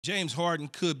James Harden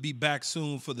could be back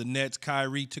soon for the Nets.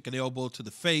 Kyrie took an elbow to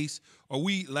the face. Are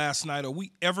we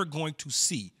ever going to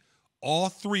see all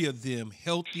three of them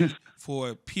healthy for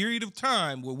a period of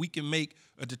time where we can make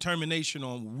a determination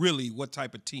on really what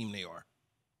type of team they are?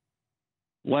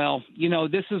 Well,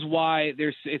 this is why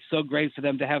it's so great for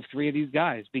them to have three of these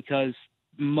guys, because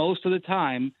most of the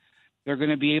time they're going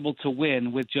to be able to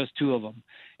win with just two of them.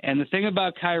 And the thing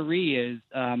about Kyrie is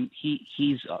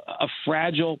he's a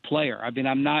fragile player. I mean,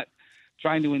 I'm not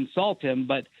trying to insult him,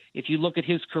 but if you look at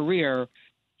his career,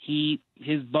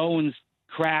 his bones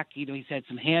crack. He's had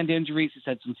some hand injuries. He's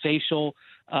had some facial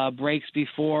breaks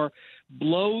before.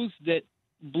 Blows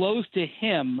to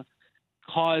him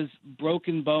cause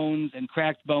broken bones and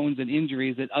cracked bones and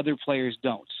injuries that other players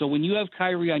don't. So when you have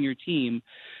Kyrie on your team,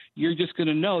 you're just going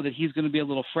to know that he's going to be a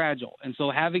little fragile. And so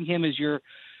having him as your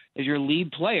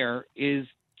lead player is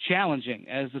challenging,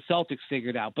 as the Celtics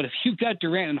figured out. But if you've got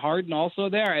Durant and Harden also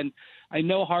there, and I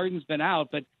know Harden's been out,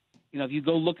 but if you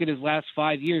go look at his last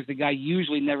 5 years, the guy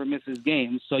usually never misses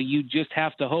games. So you just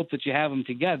have to hope that you have them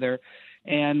together.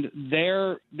 And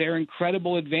their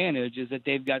incredible advantage is that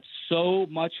they've got so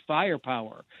much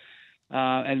firepower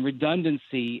and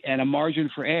redundancy and a margin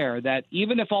for error that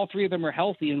even if all three of them are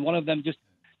healthy and one of them just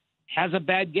has a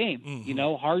bad game,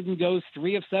 Harden goes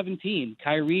 3 of 17,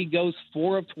 Kyrie goes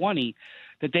 4 of 20,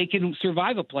 that they can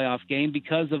survive a playoff game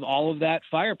because of all of that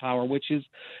firepower, which is,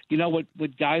 what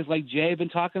guys like Jay have been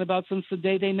talking about since the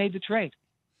day they made the trade.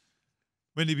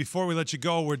 Wendy, before we let you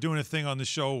go, we're doing a thing on the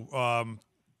show,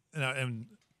 and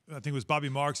I think it was Bobby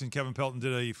Marks and Kevin Pelton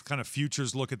did a kind of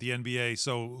futures look at the NBA.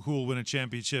 So who will win a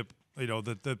championship?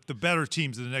 The better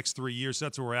teams in the next 3 years. So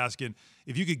that's what we're asking.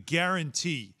 If you could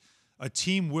guarantee a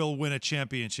team will win a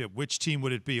championship, which team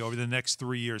would it be over the next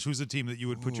 3 years? Who's the team that you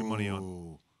would put your money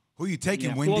on? Who are you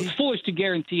taking, Wendy? Well, it's foolish to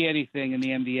guarantee anything in the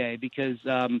NBA because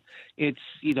it's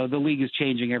the league is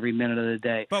changing every minute of the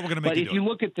day. But we're going to make. But if you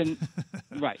look at the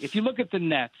if you look at the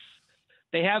Nets,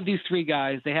 they have these three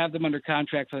guys. They have them under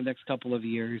contract for the next couple of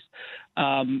years,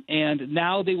 and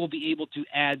now they will be able to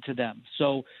add to them.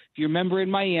 So if you remember in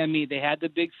Miami, they had the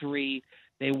big three.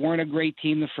 They weren't a great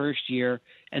team the first year,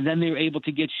 and then they were able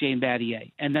to get Shane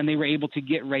Battier, and then they were able to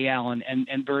get Ray Allen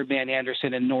and Birdman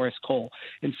Anderson and Norris Cole.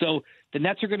 And so the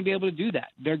Nets are going to be able to do that.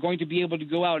 They're going to be able to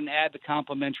go out and add the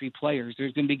complementary players.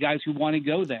 There's going to be guys who want to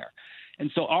go there. And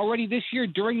so already this year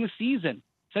during the season,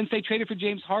 since they traded for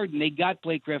James Harden, they got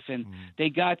Blake Griffin. They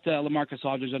got LaMarcus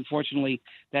Aldridge. Unfortunately,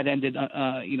 that ended,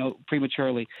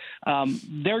 prematurely.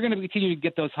 They're going to continue to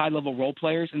get those high-level role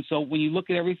players. And so when you look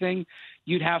at everything,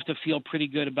 you'd have to feel pretty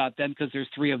good about them because there's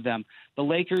three of them. The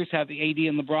Lakers have AD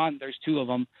and LeBron. There's two of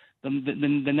them.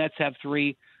 The Nets have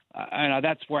three.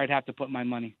 That's where I'd have to put my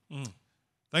money.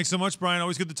 Thanks so much, Brian.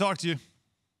 Always good to talk to you.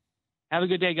 Have a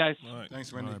good day, guys. All right.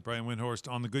 Thanks, Wendy. All right, Brian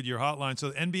Windhorst on the Goodyear Hotline.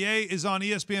 So the NBA is on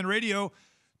ESPN Radio.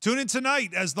 Tune in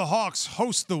tonight as the Hawks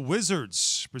host the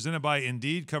Wizards. Presented by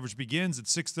Indeed. Coverage begins at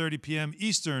 6:30 p.m.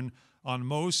 Eastern on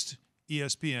most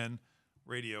ESPN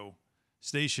radio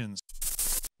stations.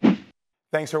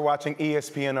 Thanks for watching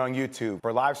ESPN on YouTube.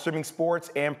 For live streaming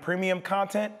sports and premium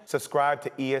content, subscribe to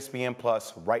ESPN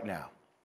Plus right now.